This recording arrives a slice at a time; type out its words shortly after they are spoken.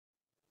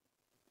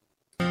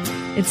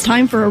It's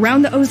time for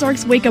Around the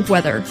Ozarks Wake Up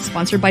Weather,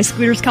 sponsored by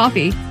Scooters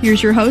Coffee.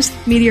 Here's your host,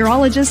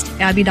 meteorologist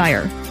Abby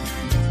Dyer.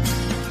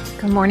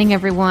 Good morning,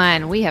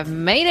 everyone. We have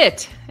made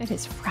it. It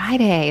is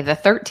Friday, the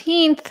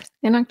 13th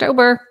in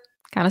October.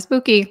 Kind of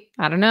spooky.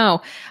 I don't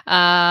know.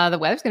 The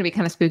weather's going to be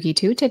kind of spooky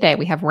too today.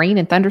 We have rain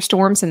and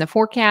thunderstorms in the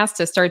forecast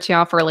to start you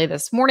off early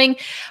this morning,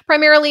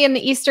 primarily in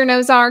the eastern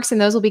Ozarks, and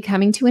those will be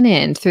coming to an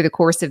end through the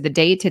course of the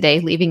day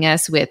today, leaving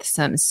us with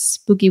some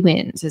spooky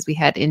winds as we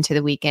head into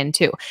the weekend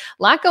too.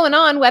 A lot going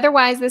on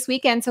weather-wise this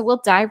weekend, so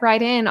we'll dive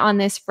right in on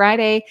this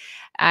Friday.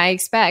 I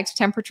expect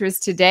temperatures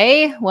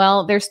today,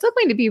 well, they're still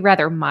going to be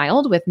rather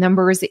mild with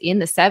numbers in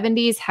the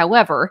 70s.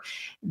 However,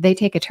 they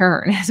take a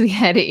turn as we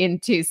head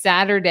into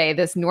Saturday.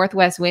 This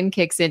northwest wind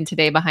kicks in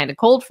today behind a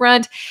cold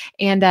front,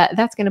 and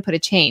that's going to put a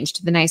change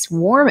to the nice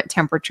warm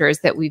temperatures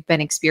that we've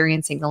been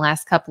experiencing the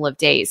last couple of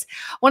days.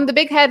 One of the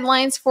big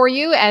headlines for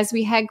you as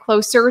we head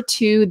closer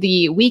to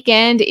the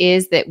weekend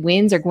is that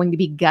winds are going to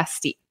be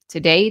gusty.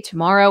 Today,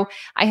 tomorrow,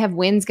 I have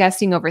winds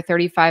gusting over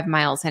 35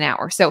 miles an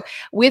hour. So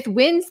with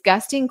winds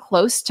gusting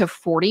close to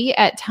 40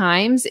 at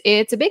times,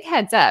 it's a big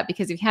heads up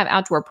because if you have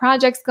outdoor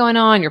projects going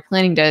on, you're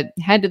planning to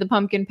head to the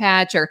pumpkin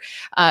patch or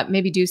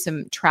maybe do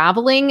some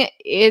traveling,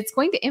 it's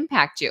going to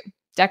impact you.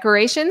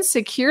 Decorations,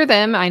 secure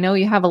them. I know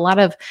you have a lot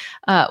of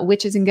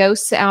witches and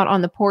ghosts out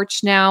on the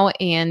porch now,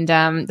 and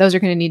those are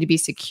going to need to be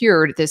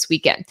secured this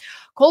weekend.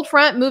 Cold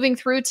front moving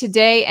through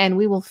today, and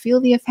we will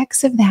feel the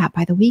effects of that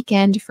by the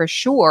weekend for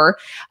sure.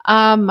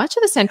 Much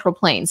of the Central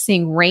Plains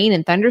seeing rain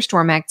and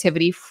thunderstorm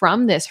activity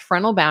from this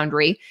frontal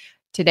boundary.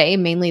 Today,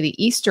 mainly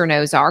the eastern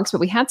Ozarks,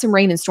 but we had some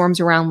rain and storms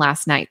around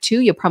last night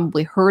too. You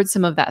probably heard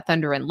some of that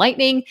thunder and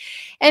lightning.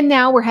 And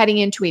now we're heading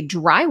into a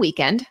dry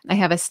weekend. I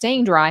have us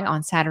staying dry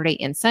on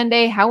Saturday and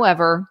Sunday.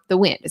 However, the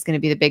wind is going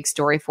to be the big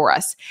story for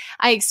us.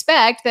 I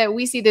expect that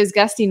we see those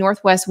gusty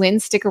northwest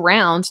winds stick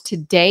around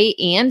today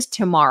and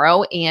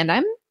tomorrow, and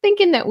I'm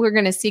thinking that we're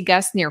going to see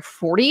gusts near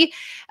 40.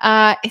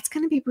 It's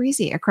going to be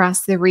breezy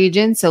across the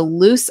region, so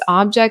loose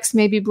objects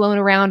may be blown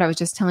around. I was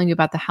just telling you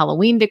about the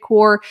Halloween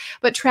decor,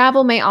 but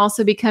travel may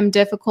also become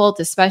difficult,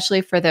 especially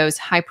for those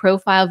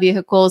high-profile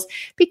vehicles.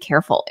 Be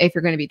careful if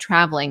you're going to be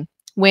traveling.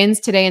 Winds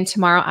today and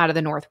tomorrow out of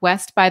the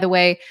northwest, by the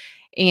way,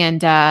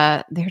 and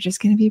they're just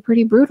going to be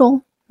pretty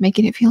brutal,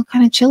 making it feel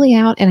kind of chilly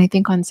out. And I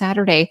think on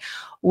Saturday,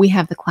 we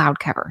have the cloud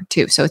cover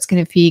too, so it's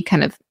going to be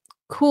kind of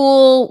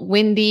cool,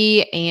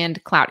 windy,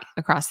 and cloudy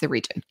across the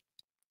region.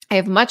 I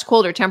have much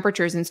colder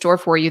temperatures in store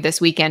for you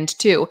this weekend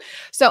too.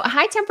 So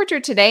high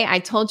temperature today, I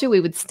told you we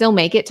would still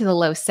make it to the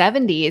low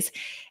 70s,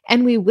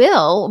 and we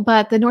will,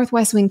 but the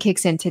northwest wind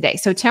kicks in today.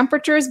 So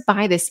temperatures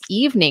by this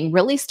evening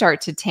really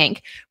start to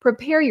tank.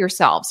 Prepare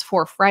yourselves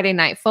for Friday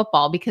night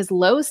football because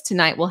lows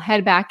tonight will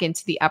head back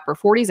into the upper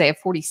 40s. I have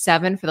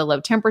 47 for the low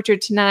temperature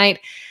tonight.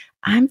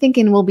 I'm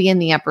thinking we'll be in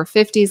the upper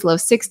 50s, low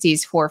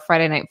 60s for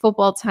Friday night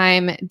football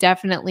time.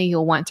 Definitely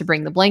you'll want to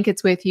bring the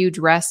blankets with you,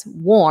 dress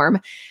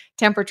warm.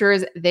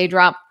 Temperatures, they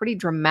drop pretty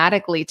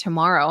dramatically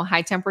tomorrow.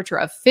 High temperature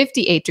of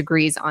 58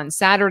 degrees on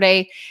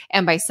Saturday.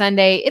 And by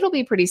Sunday, it'll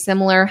be pretty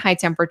similar. High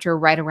temperature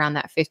right around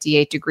that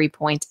 58 degree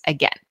point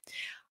again.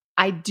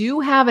 I do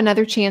have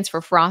another chance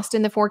for frost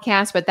in the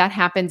forecast, but that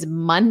happens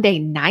Monday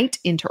night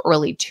into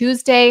early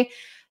Tuesday.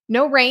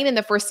 No rain in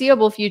the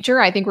foreseeable future.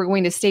 I think we're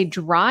going to stay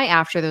dry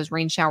after those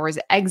rain showers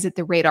exit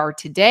the radar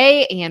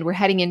today. And we're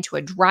heading into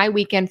a dry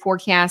weekend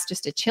forecast,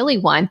 just a chilly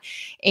one.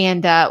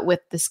 And with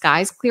the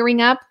skies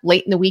clearing up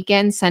late in the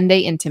weekend,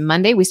 Sunday into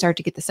Monday, we start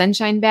to get the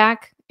sunshine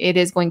back. It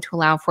is going to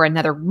allow for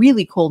another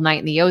really cold night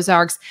in the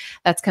Ozarks.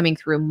 That's coming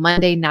through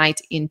Monday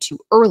night into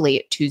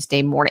early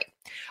Tuesday morning.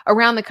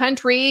 Around the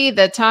country,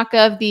 the talk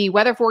of the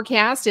weather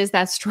forecast is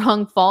that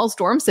strong fall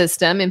storm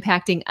system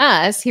impacting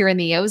us here in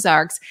the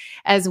Ozarks,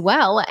 as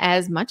well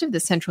as much of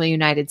the central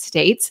United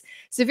States.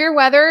 Severe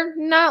weather,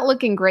 not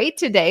looking great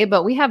today,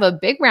 but we have a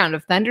big round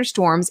of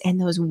thunderstorms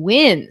and those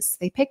winds.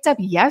 They picked up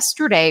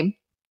yesterday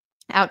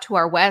out to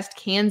our west,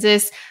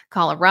 Kansas,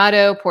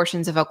 Colorado,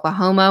 portions of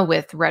Oklahoma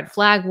with red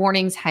flag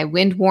warnings, high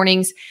wind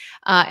warnings,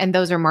 and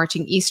those are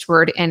marching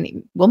eastward.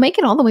 And we'll make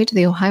it all the way to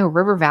the Ohio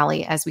River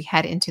Valley as we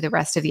head into the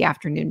rest of the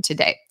afternoon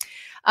today.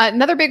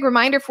 Another big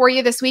reminder for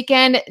you this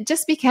weekend,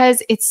 just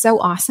because it's so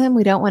awesome,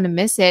 we don't want to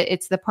miss it.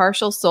 It's the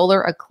partial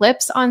solar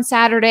eclipse on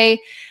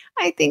Saturday.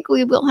 I think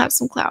we will have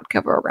some cloud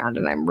cover around,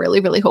 and I'm really,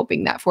 really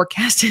hoping that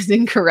forecast is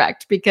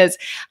incorrect because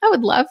I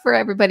would love for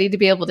everybody to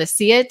be able to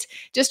see it.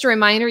 Just a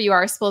reminder, you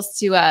are supposed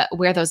to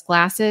wear those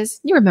glasses.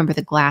 You remember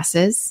the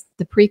glasses,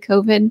 the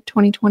pre-COVID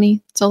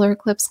 2020 solar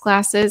eclipse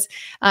glasses.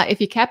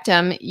 If you kept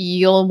them,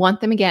 you'll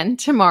want them again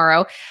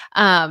tomorrow.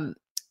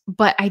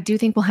 But I do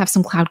think we'll have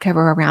some cloud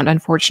cover around,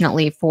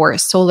 unfortunately, for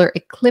solar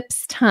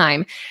eclipse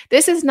time.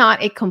 This is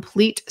not a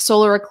complete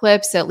solar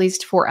eclipse, at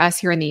least for us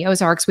here in the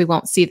Ozarks. We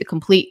won't see the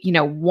complete,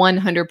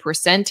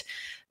 100%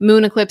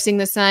 moon eclipsing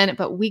the sun,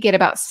 but we get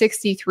about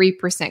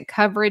 63%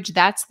 coverage.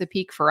 That's the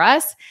peak for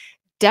us.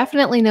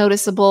 Definitely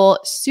noticeable,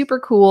 super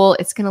cool.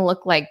 It's going to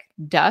look like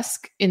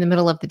dusk in the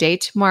middle of the day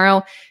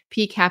tomorrow.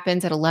 Peak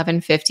happens at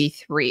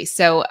 11:53.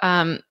 So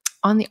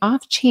on the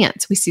off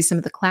chance we see some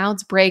of the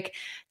clouds break,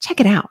 check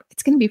it out.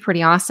 It's going to be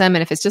pretty awesome.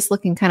 And if it's just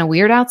looking kind of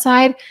weird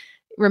outside,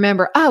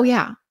 remember, oh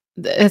yeah,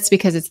 that's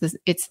because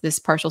it's this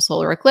partial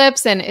solar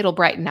eclipse, and it'll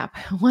brighten up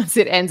once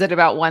it ends at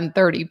about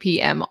 1:30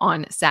 p.m.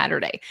 on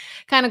Saturday.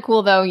 Kind of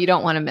cool though. You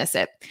don't want to miss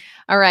it.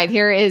 All right,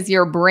 here is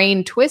your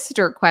brain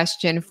twister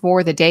question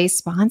for the day,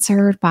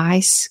 sponsored by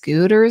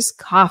Scooters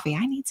Coffee.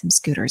 I need some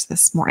Scooters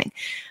this morning.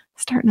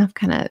 Starting off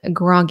kind of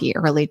groggy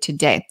early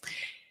today.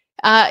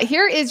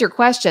 Here is your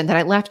question that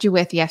I left you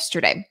with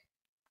yesterday.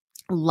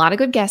 A lot of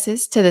good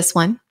guesses to this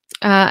one.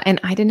 And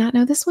I did not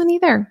know this one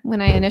either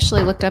when I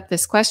initially looked up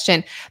this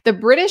question. The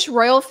British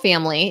royal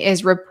family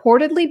is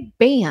reportedly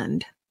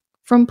banned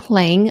from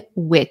playing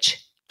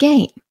which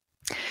game?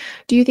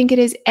 Do you think it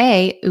is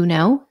A,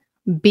 Uno,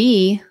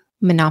 B,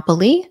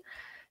 Monopoly,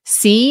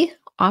 C,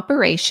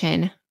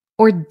 Operation,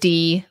 or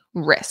D,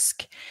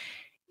 Risk?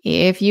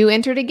 If you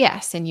entered a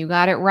guess and you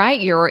got it right,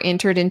 you're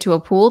entered into a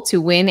pool to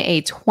win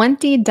a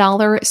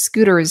 $20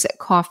 Scooters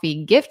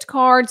Coffee gift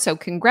card. So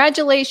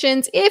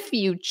congratulations if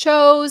you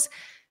chose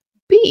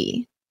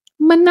B,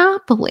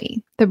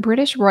 Monopoly. The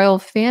British royal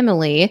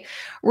family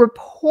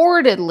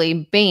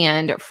reportedly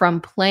banned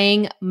from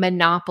playing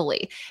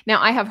Monopoly.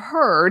 Now, I have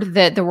heard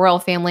that the royal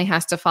family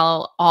has to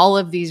follow all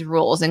of these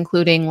rules,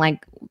 including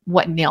like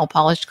what nail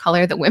polish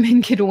color the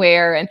women can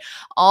wear and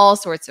all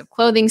sorts of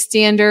clothing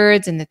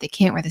standards, and that they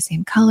can't wear the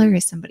same color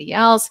as somebody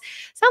else.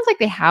 Sounds like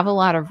they have a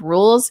lot of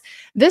rules.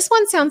 This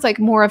one sounds like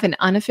more of an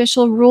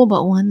unofficial rule,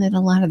 but one that a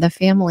lot of the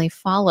family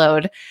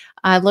followed.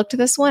 I looked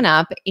this one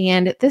up,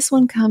 and this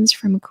one comes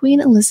from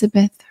Queen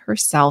Elizabeth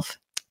herself.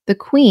 The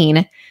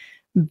Queen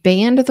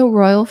banned the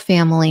royal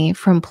family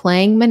from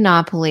playing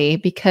Monopoly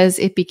because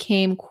it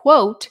became,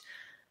 quote,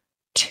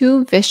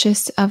 too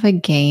vicious of a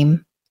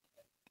game.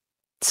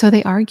 So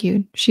they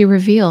argued. She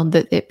revealed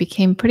that it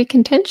became pretty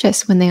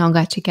contentious when they all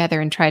got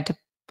together and tried to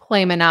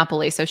play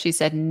Monopoly. So she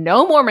said,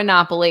 no more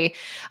Monopoly.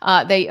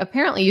 They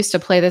apparently used to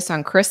play this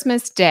on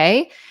Christmas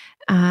Day.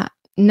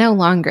 No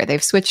longer.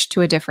 They've switched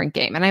to a different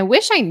game. And I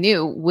wish I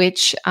knew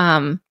which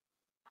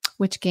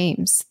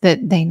games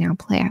that they now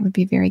play. I would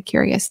be very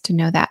curious to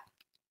know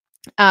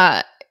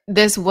that.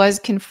 This was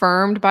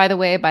confirmed, by the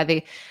way, by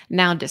the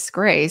now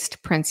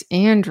disgraced Prince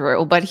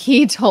Andrew, but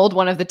he told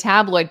one of the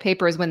tabloid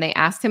papers when they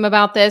asked him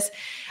about this,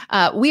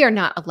 we are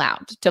not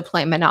allowed to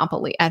play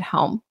Monopoly at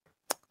home.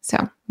 So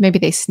maybe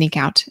they sneak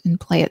out and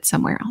play it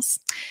somewhere else.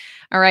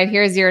 All right,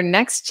 here's your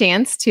next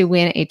chance to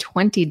win a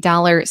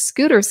 $20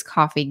 Scooters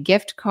Coffee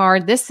gift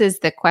card. This is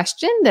the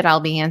question that I'll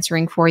be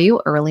answering for you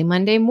early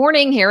Monday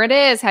morning. Here it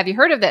is. Have you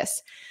heard of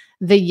this?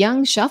 The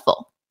Young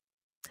Shuffle.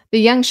 The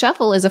Young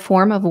Shuffle is a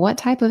form of what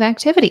type of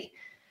activity?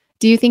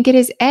 Do you think it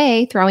is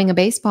A, throwing a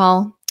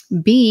baseball,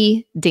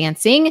 B,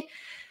 dancing,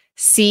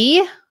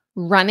 C,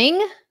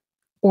 running,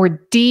 or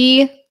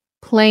D,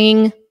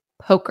 playing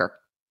poker?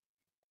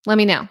 Let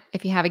me know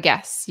if you have a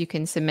guess. You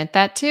can submit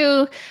that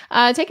too.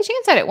 Take a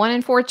chance at it. 1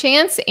 in 4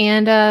 chance,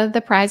 and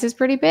the prize is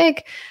pretty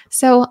big.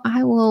 So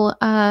I will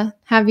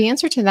have the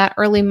answer to that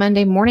early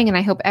Monday morning, and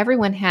I hope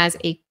everyone has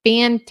a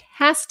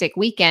fantastic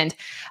weekend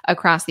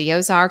across the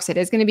Ozarks. It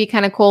is going to be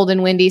kind of cold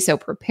and windy, so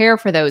prepare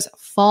for those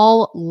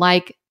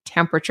fall-like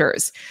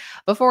temperatures.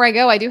 Before I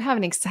go, I do have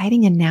an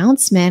exciting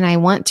announcement. I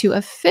want to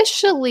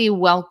officially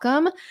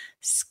welcome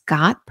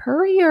Scott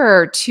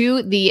Purrier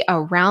to the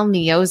Around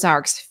the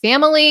Ozarks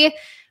family.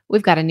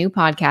 We've got a new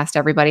podcast,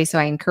 everybody, so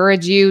I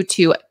encourage you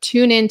to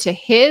tune into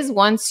his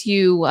once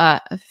you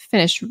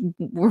finish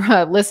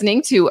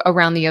listening to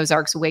Around the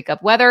Ozarks Wake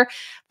Up Weather.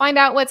 Find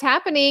out what's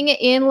happening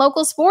in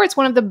local sports.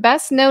 One of the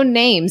best-known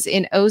names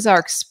in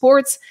Ozark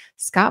sports,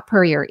 Scott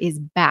Purrier, is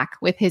back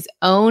with his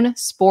own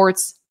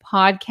sports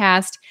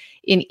podcast.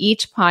 In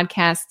each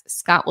podcast,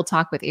 Scott will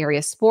talk with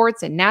area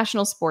sports and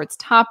national sports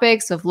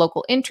topics of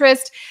local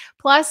interest.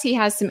 Plus, he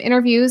has some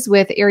interviews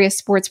with area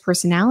sports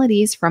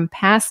personalities from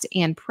past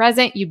and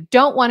present. You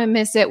don't want to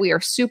miss it. We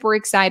are super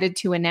excited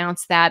to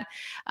announce that.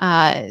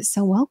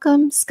 So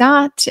welcome,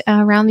 Scott,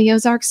 Around the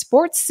Ozark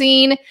sports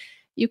scene.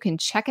 You can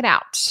check it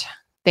out.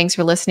 Thanks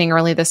for listening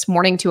early this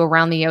morning to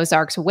Around the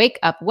Ozarks Wake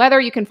Up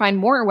Weather. You can find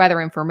more weather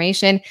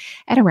information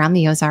at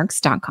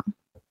aroundtheozarks.com.